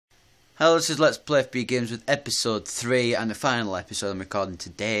Hello, this is Let's Play FB Games with episode 3 and the final episode I'm recording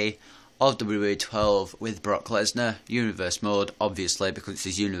today of WWE 12 with Brock Lesnar. Universe mode, obviously, because it's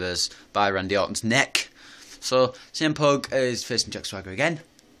his universe by Randy Orton's neck. So, CM Punk is facing Jack Swagger again.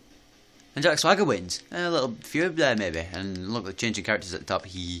 And Jack Swagger wins. A little feud there, maybe. And look, they're changing characters at the top.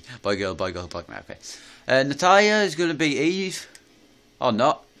 Boy, girl, black man. Okay. Natalya is going to beat Eve. Or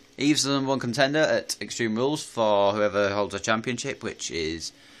not. Eve's the #1 contender at Extreme Rules for whoever holds a championship, which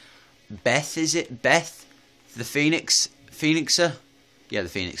is Beth, is it? Beth? The Phoenixer? Yeah, the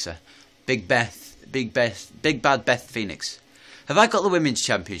Phoenixer. Big bad Beth Phoenix. Have I got the Women's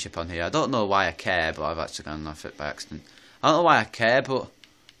Championship on here? I don't know why I care, but I've actually gone off it by accident. I don't know why I care, but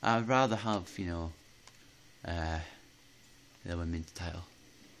I'd rather have, you know, the Women's title.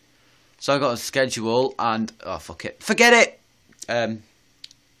 So I got a schedule and, oh fuck it. Forget it!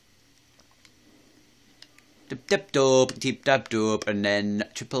 Dip-dip-dope, and then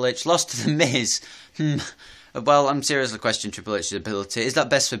Triple H lost to The Miz. Well, I'm seriously questioning Triple H's ability. Is that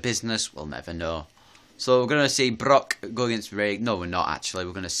best for business? We'll never know. So we're going to see Brock go against Ray. No, we're not actually.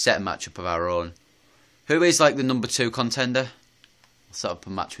 We're going to set a match up of our own. Who is like the #2 contender? We'll set up a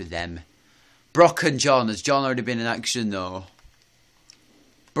match with them. Brock and John. Has John already been in action? No.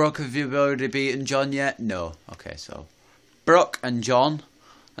 Brock, have you already beaten John yet? No. Okay, so Brock and John.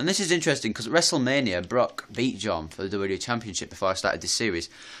 And this is interesting because at WrestleMania, Brock beat John for the WWE Championship before I started this series.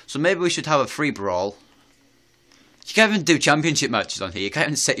 So maybe we should have a free brawl. You can't even do championship matches on here. You can't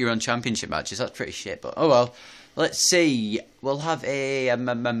even set your own championship matches. That's pretty shit, but oh well. Let's see. We'll have a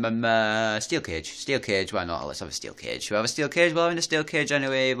steel cage. Steel cage, why not? Let's have a steel cage. We'll have a steel cage. We're having a steel cage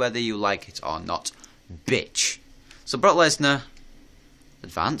anyway, whether you like it or not. Bitch. So Brock Lesnar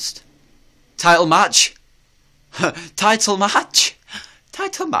advanced. Title match. Title match.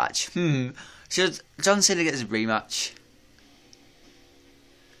 Title match. Should John Cena get his rematch?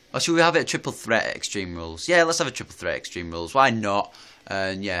 Or should we have it a triple threat at Extreme Rules? Yeah, let's have a triple threat at Extreme Rules. Why not?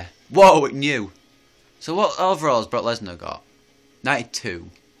 And yeah. Whoa, it knew. So what overall has Brock Lesnar got? 92.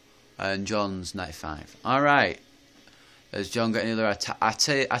 And John's 95. Alright. Has John got any other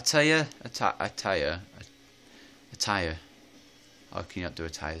attire? Or can you not do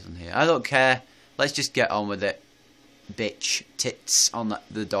attires on here? I don't care. Let's just get on with it. Bitch tits on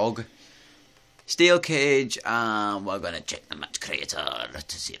the dog. Steel cage, and we're gonna check the match creator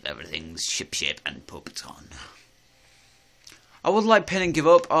to see if everything's ship and pooped on. I would like pin and give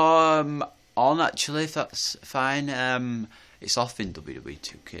up on actually, if that's fine. It's off in WWE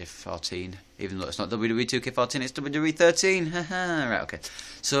 2K14, even though it's not WWE 2K14, it's WWE 13. Right, okay.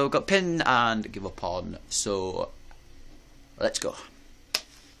 So we've got pin and give up on. So let's go.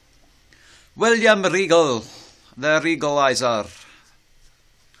 William Regal. The Regalizer.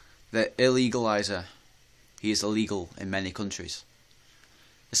 The illegalizer. He is illegal in many countries.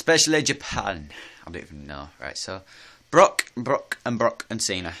 Especially Japan. I don't even know. Right, so Brock and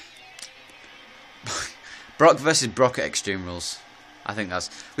Cena. Brock versus Brock at Extreme Rules. I think that's...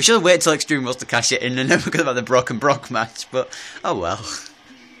 We should have waited till Extreme Rules to cash it in and then we could have had the Brock and Brock match, but oh well.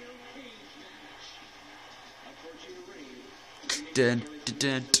 Dun, dun,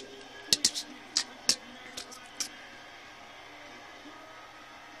 dun.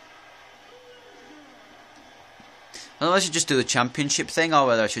 I don't know if I should just do the championship thing, or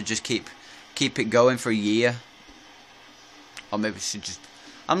whether I should just keep it going for a year, or maybe I should just.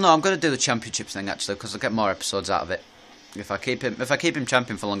 I'm going to do the championship thing actually, because I'll get more episodes out of it. If I keep him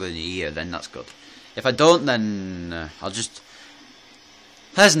champion for longer than a year, then that's good. If I don't, then I'll just.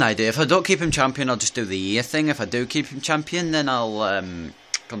 There's an idea. If I don't keep him champion, I'll just do the year thing. If I do keep him champion, then I'll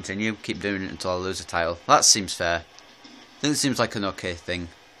keep doing it until I lose the title. That seems fair. I think it seems like an okay thing.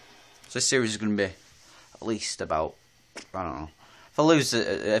 So this series is going to be at least about. I don't know. If I lose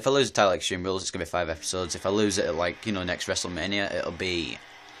the title at Extreme Rules, it's gonna be 5 episodes. If I lose it at, like, you know, next WrestleMania, it'll be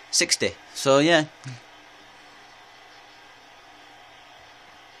 60. So yeah.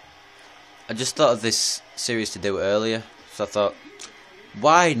 I just thought of this series to do earlier, so I thought,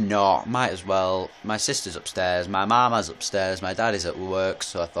 why not? Might as well. My sister's upstairs, my mama's upstairs, my dad is at work,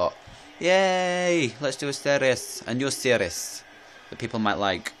 so I thought, yay, let's do a new series that people might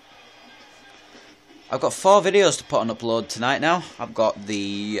like. I've got 4 videos to put on upload tonight now. I've got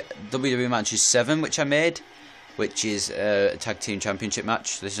the WWE Matches 7, which I made, which is a Tag Team Championship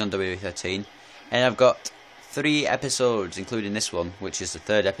match. This is on WWE 13. And I've got 3 episodes, including this one, which is the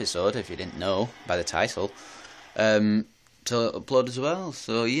 3rd episode, if you didn't know by the title, to upload as well.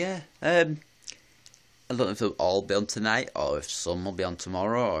 So yeah, I don't know if they'll all be on tonight, or if some will be on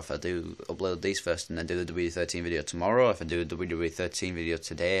tomorrow, or if I do upload these first and then do the W13 video tomorrow, or if I do the W13 video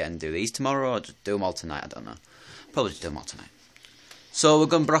today and do these tomorrow, or just do them all tonight, I don't know. Probably just do them all tonight. So we're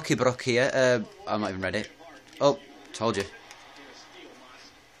going Brocky here. I'm not even ready. Oh, told you.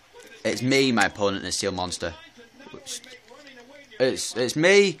 It's me, my opponent, the Steel Monster. It's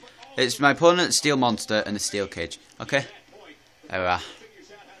me. It's my opponent, Steel Monster, and the Steel Cage. Okay. There we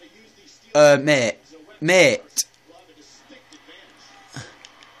are.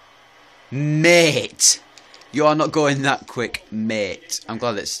 Mate. You are not going that quick, mate. I'm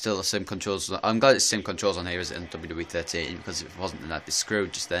glad it's still the same controls. I'm glad it's the same controls on here as in WWE 13, because if it wasn't, then I'd be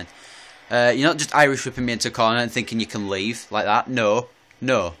screwed just then. You're not just Irish whipping me into a corner and thinking you can leave like that. No.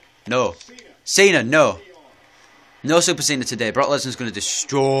 No. No. Cena, no. No Super Cena today. Brock Lesnar's going to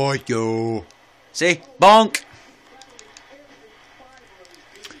destroy you. See? Bonk!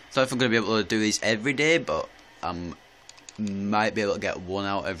 I don't know if I'm going to be able to do these every day, but I might be able to get one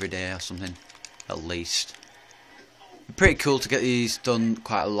out every day or something. At least. Pretty cool to get these done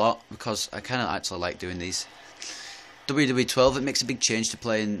quite a lot, because I kind of actually like doing these. WWE 12, it makes a big change to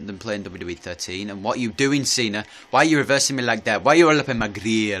playing WWE 13. And what are you doing, Cena? Why are you reversing me like that? Why are you all up in my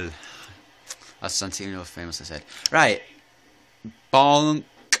grill? That's Santino famously said. Right. Bonk.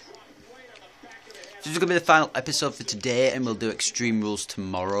 This is going to be the final episode for today, and we'll do Extreme Rules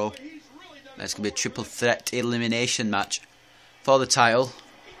tomorrow. It's going to be a triple threat elimination match for the title.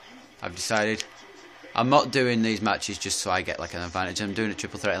 I've decided. I'm not doing these matches just so I get like an advantage. I'm doing a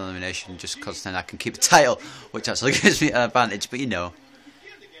triple threat elimination just because then I can keep the title, which actually gives me an advantage. But you know,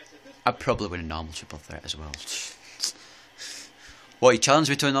 I'd probably win a normal triple threat as well. What, you challenge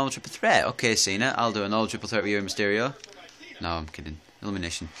me to a normal triple threat? Okay, Cena, I'll do a normal triple threat with you and Mysterio. No, I'm kidding.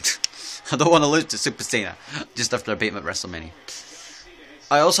 Elimination. I don't want to lose to Super Cena just after I beat him at WrestleMania.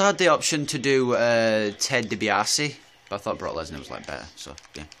 I also had the option to do Ted DiBiase, but I thought Brock Lesnar was like better, so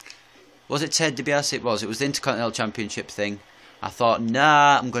yeah. Was it Ted DiBiase? It was. It was the Intercontinental Championship thing. I thought,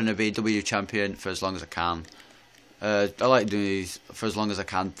 nah, I'm going to be W champion for as long as I can. I like doing these for as long as I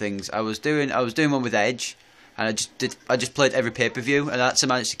can things. I was doing one with Edge, and I just played every pay-per-view, and that's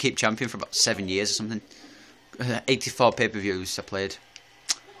managed to keep champion for about 7 years or something. 84 pay-per-views I played.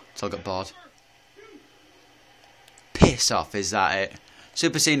 Until I got bored. Piss off, is that it?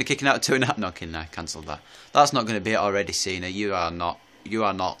 Super Cena kicking out 2.5. No, kidding, I cancelled that. That's not going to be it already, Cena. You are not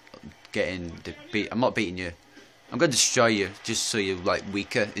getting beat. I'm not beating you. I'm going to destroy you just so you're like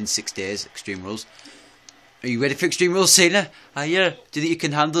weaker in 6 days. Extreme Rules. Are you ready for Extreme Rules, Cena? Are you? Do you think you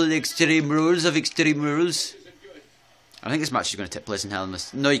can handle the Extreme Rules of Extreme Rules? I think this match is going to take place in Hell in a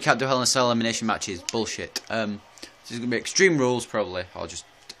Cell. No, you can't do Hell in a Cell elimination matches. Bullshit. This is going to be Extreme Rules probably, or just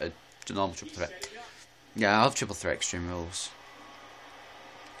a normal triple threat. Yeah, I'll have triple threat Extreme Rules.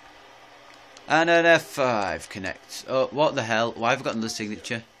 And an F5 connect. Oh, what the hell? Why have I got another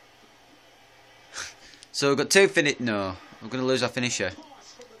signature? So we've got two finish. No, we're going to lose our finisher.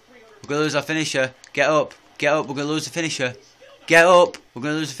 We're going to lose our finisher. Get up. Get up. We're going to lose the finisher. Get up. We're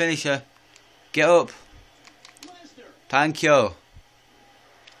going to lose the finisher. Get up. Thank you.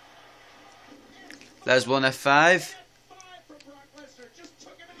 There's one F5.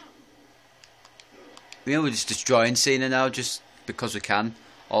 You know, we're just destroying Cena now just because we can.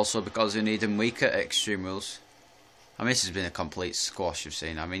 Also because we need him weaker at Extreme Rules. I mean, this has been a complete squash of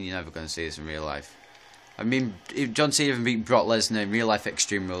Cena. I mean, you're never going to see this in real life. I mean, John Cena even beat Brock Lesnar in real life at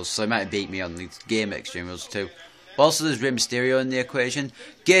Extreme Rules, so he might have beat me on the game at Extreme Rules too. But also there's Rey Mysterio in the equation.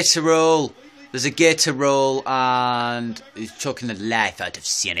 Gator roll! There's a gator roll, and he's choking the life out of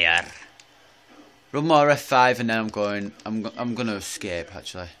Cena. One more F5 and then I'm going to escape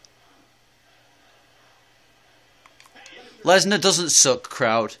actually. Lesnar doesn't suck,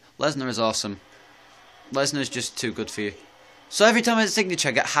 crowd. Lesnar is awesome. Lesnar is just too good for you. So every time I hit a signature,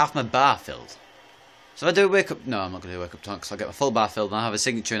 I get half my bar filled. So if I do a wake up... No, I'm not going to do a wake up taunt because I'll get my full bar filled and I'll have a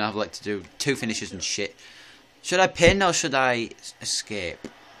signature and I'll have like to do 2 finishes and shit. Should I pin or should I escape?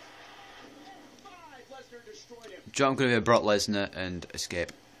 I'm going to be a Brock Lesnar and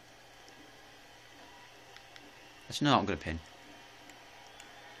escape. Actually, no, I'm going to pin.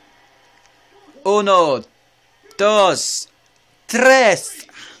 1, 2, 3.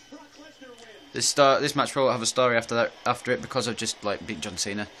 This match will have a story after it because I've just like beat John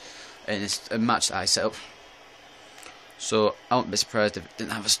Cena, and it's a match that I set up. So I won't be surprised if it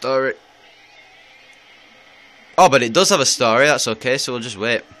didn't have a story. Oh, but it does have a story. That's okay. So we'll just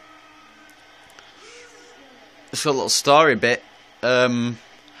wait. It's got a little story bit. Better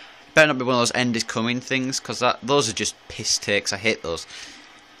not be one of those end is coming things, because those are just piss takes. I hate those.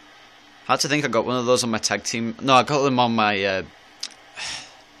 I had to think I got one of those on my tag team. No, I got them on my.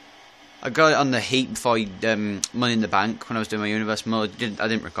 I got it on the Heat before Money in the Bank when I was doing my Universe mode. I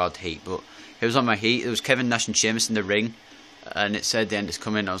didn't record the Heat, but it was on my Heat. It was Kevin Nash and Sheamus in the ring, and it said the end is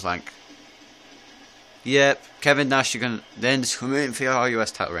coming. I was like, Yep, Kevin Nash, you're gonna then coming for your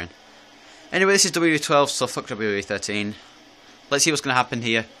US title reign. Anyway, this is WWE12, so fuck WWE13. Let's see what's gonna happen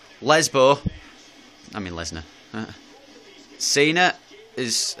here. Lesnar. Cena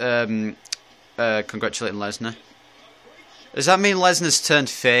is congratulating Lesnar. Does that mean Lesnar's turned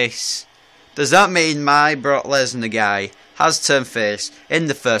face? Does that mean my Brock Lesnar guy has turned face in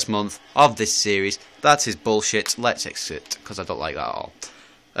the first month of this series? That is bullshit. Let's exit, because I don't like that at all.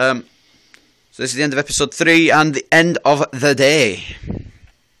 So this is the end of episode 3 and the end of the day.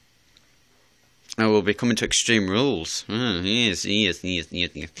 I will be coming to Extreme Rules. Yes.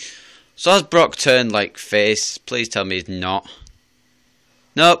 So has Brock turned like face? Please tell me he's not.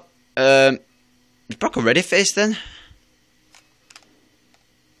 Nope. Is Brock already face then?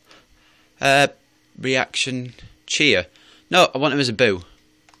 Reaction cheer. No, I want him as a boo.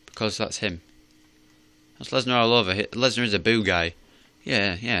 Because that's him. That's Lesnar all over. Lesnar is a boo guy.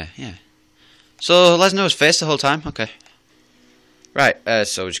 Yeah. So Lesnar was face the whole time? Okay. Right,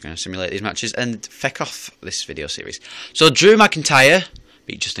 so we're just going to simulate these matches and feck off this video series. So Drew McIntyre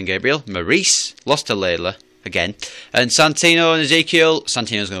beat Justin Gabriel. Maurice lost to Layla again. And Santino and Ezekiel.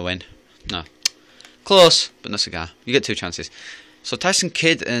 Santino's going to win. No. Close, but no cigar. You get 2 chances. So Tyson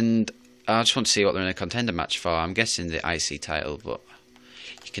Kidd and... I just want to see what they're in a contender match for. I'm guessing the IC title, but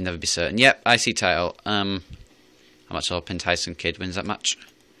you can never be certain. Yep, IC title. I'm actually hoping Tyson Kidd wins that match.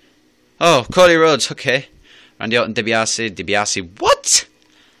 Oh, Cody Rhodes, okay. Randy Orton, DiBiase, what?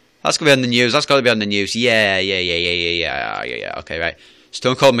 That's going to be on the news. That's got to be on the news. Yeah. Okay, right.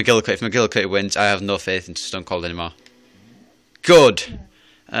 Stone Cold McGillicuddy. If McGillicuddy wins, I have no faith in Stone Cold anymore. Good.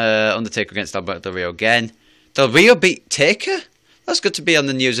 Undertaker against Alberto Del Rio again. Del Rio beat Taker? That's good to be on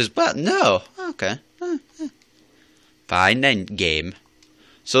the news as well. No. Okay. Fine then, game.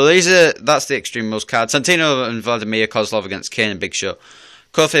 So that's the Extreme Rules card. Santino and Vladimir Kozlov against Kane and Big Show.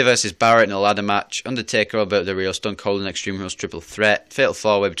 Kofi versus Barrett in a ladder match. Undertaker, Alberto Del Rio, Stone Cold and Extreme Rules triple threat. Fatal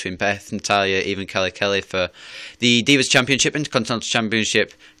 4-way between Beth, Natalya, even Kelly for the Divas Championship and Continental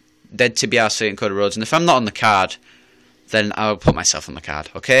Championship. Dead DiBiase and Cody Rhodes. And if I'm not on the card, then I'll put myself on the card,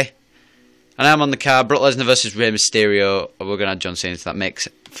 okay? And I'm on the card. Brock Lesnar versus Rey Mysterio. We're going to add John Cena to that mix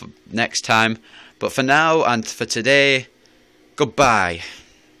for next time. But for now and for today, goodbye.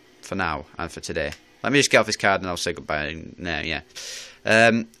 For now and for today. Let me just get off this card and I'll say goodbye. Yeah.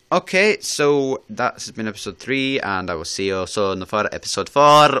 Okay, so that has been episode 3, and I will see you soon for episode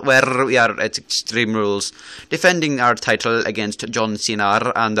 4, where we are at Extreme Rules, defending our title against John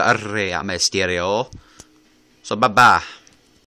Cena and Rey Mysterio. So bye-bye.